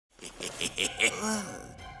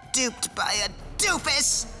Duped by a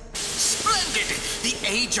doofus! Splendid! The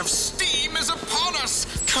age of steam is upon us,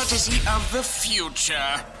 courtesy of the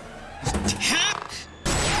future.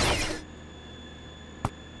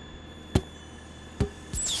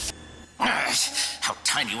 How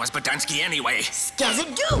tiny was Bodansky anyway?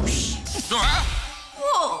 Skazadoosh! Huh?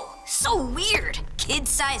 Whoa, so weird.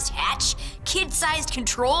 Kid-sized hatch? Kid-sized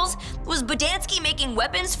controls? Was Bodansky making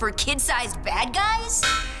weapons for kid-sized bad guys?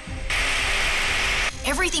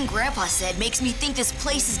 Everything Grandpa said makes me think this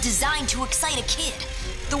place is designed to excite a kid.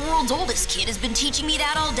 The world's oldest kid has been teaching me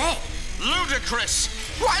that all day. Ludicrous!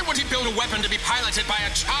 Why would he build a weapon to be piloted by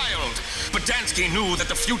a child? Bodansky knew that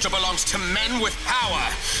the future belongs to men with power.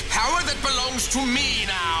 Power that belongs to me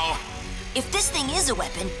now. If this thing is a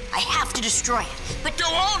weapon, I have to destroy it. But Go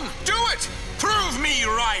on, do it! Prove me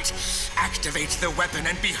right! Activate the weapon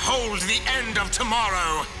and behold the end of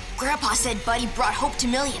tomorrow. Grandpa said Buddy brought hope to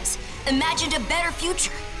millions, imagined a better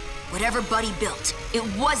future. Whatever Buddy built, it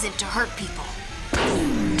wasn't to hurt people.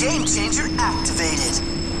 Game changer activated.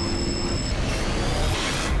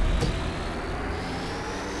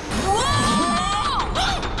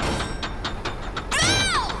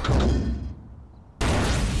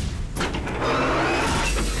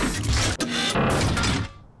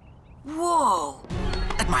 Whoa!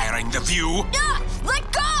 Admiring the view? Ah!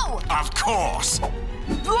 Let go! Of course.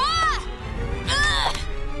 Ah! Ah!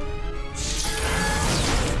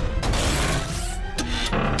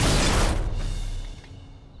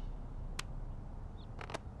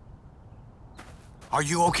 Are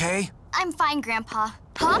you okay? I'm fine, Grandpa.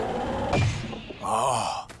 Huh?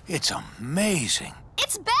 Oh, it's amazing.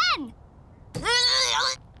 It's Ben!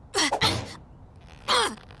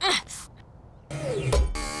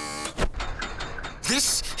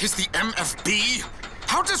 This is the MFB?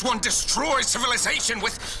 How does one destroy civilization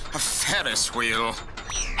with a Ferris wheel?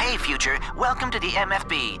 Hey, Future. Welcome to the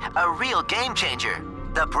MFB, a real game changer.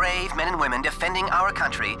 The brave men and women defending our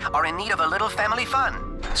country are in need of a little family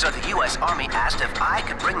fun. So the U.S. Army asked if I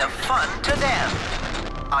could bring the fun to them.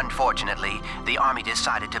 Unfortunately, the Army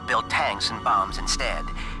decided to build tanks and bombs instead.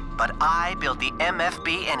 But I built the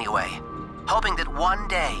MFB anyway, hoping that one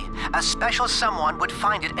day, a special someone would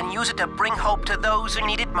find it and use it to bring hope to those who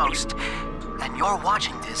need it most. And you're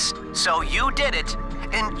watching this, so you did it.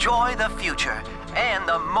 Enjoy the future and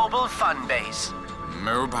the mobile fun base.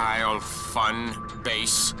 Mobile fun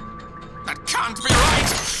base? That can't be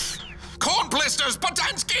right! Corn blisters,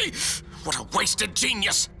 Bodansky! What a wasted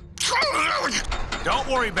genius! Don't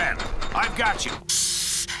worry, Ben. I've got you.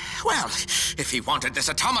 Well, if he wanted this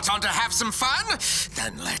automaton to have some fun,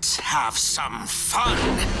 then let's have some fun.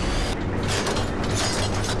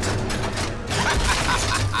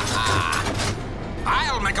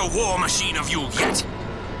 I'll make a war machine of you yet.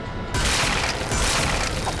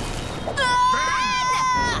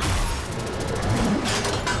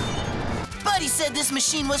 Buddy said this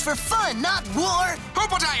machine was for fun, not war. Oh,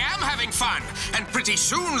 but I am having fun, and pretty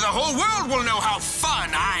soon the whole world will know how fun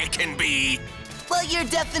I can be. Well, your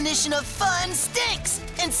definition of fun stinks,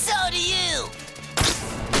 and so do you.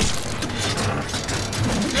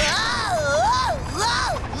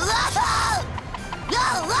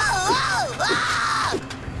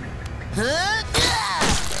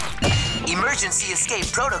 Emergency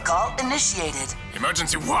escape protocol initiated.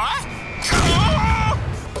 Emergency what?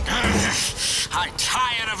 I'm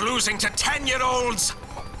tired of losing to 10-year-olds.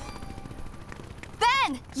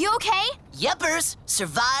 Ben, you okay? Yuppers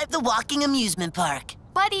survived the walking amusement park.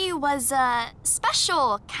 Buddy was a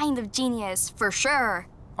special kind of genius, for sure.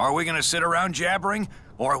 Are we gonna sit around jabbering,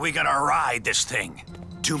 or are we gonna ride this thing?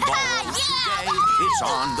 Tomorrow, Yeah! today, it's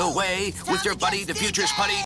on the way with your buddy, the future's putty.